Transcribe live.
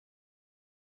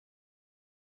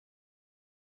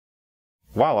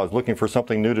wow, I was looking for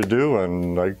something new to do,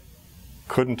 and I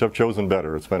couldn't have chosen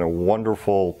better. It's been a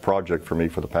wonderful project for me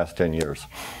for the past 10 years.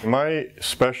 My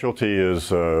specialty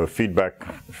is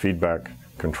feedback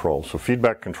control. So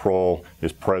feedback control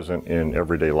is present in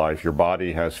everyday life. Your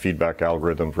body has feedback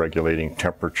algorithms regulating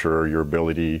temperature, your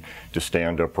ability to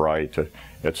stand upright,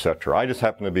 etc. I just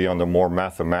happen to be on the more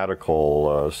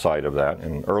mathematical side of that.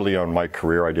 And early on in my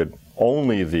career, I did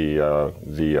only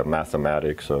the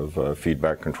mathematics of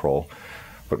feedback control.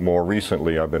 But more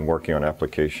recently, I've been working on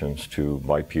applications to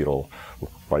bipedal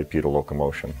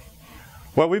locomotion.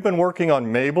 Well, we've been working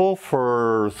on Mabel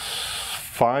for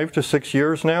 5 to 6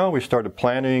 years now. We started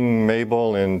planning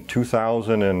Mabel in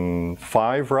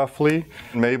 2005, roughly.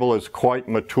 Mabel is quite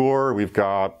mature. We've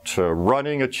got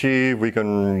running achieved. We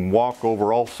can walk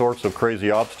over all sorts of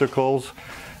crazy obstacles.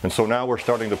 And so now we're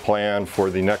starting to plan for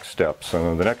the next steps.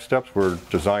 And the next steps, we're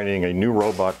designing a new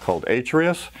robot called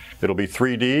Atreus. It'll be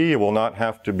 3D. It will not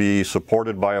have to be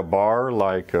supported by a bar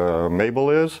like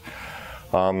Mabel is.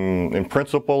 In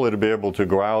principle, it'll be able to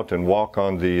go out and walk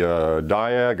on the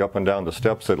diag up and down the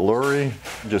steps at Lurie.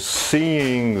 Just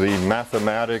seeing the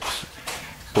mathematics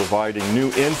providing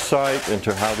new insight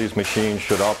into how these machines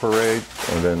should operate,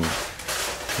 and then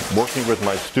working with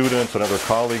my students and other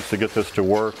colleagues to get this to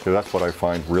work, that's what I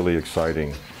find really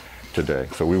exciting today.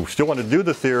 So we still want to do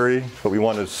the theory, but we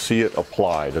want to see it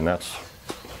applied, and that's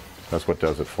what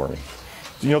does it for me.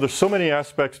 You know, there's so many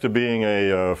aspects to being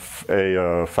a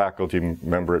faculty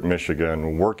member at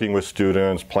Michigan, working with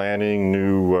students, planning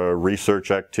new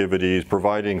research activities,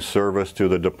 providing service to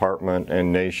the department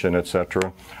and nation,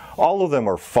 etc. All of them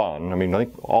are fun. I mean, I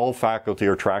think all faculty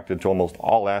are attracted to almost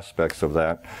all aspects of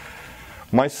that.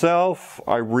 Myself,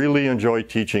 I really enjoy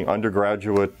teaching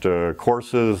undergraduate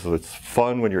courses. It's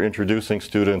fun when you're introducing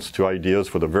students to ideas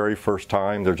for the very first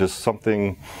time. There's just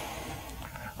something,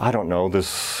 I don't know,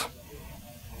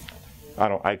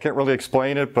 I can't really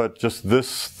explain it, but just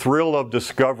this thrill of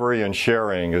discovery and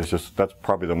sharing is just, that's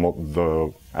probably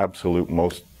the absolute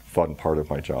most fun part of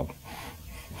my job.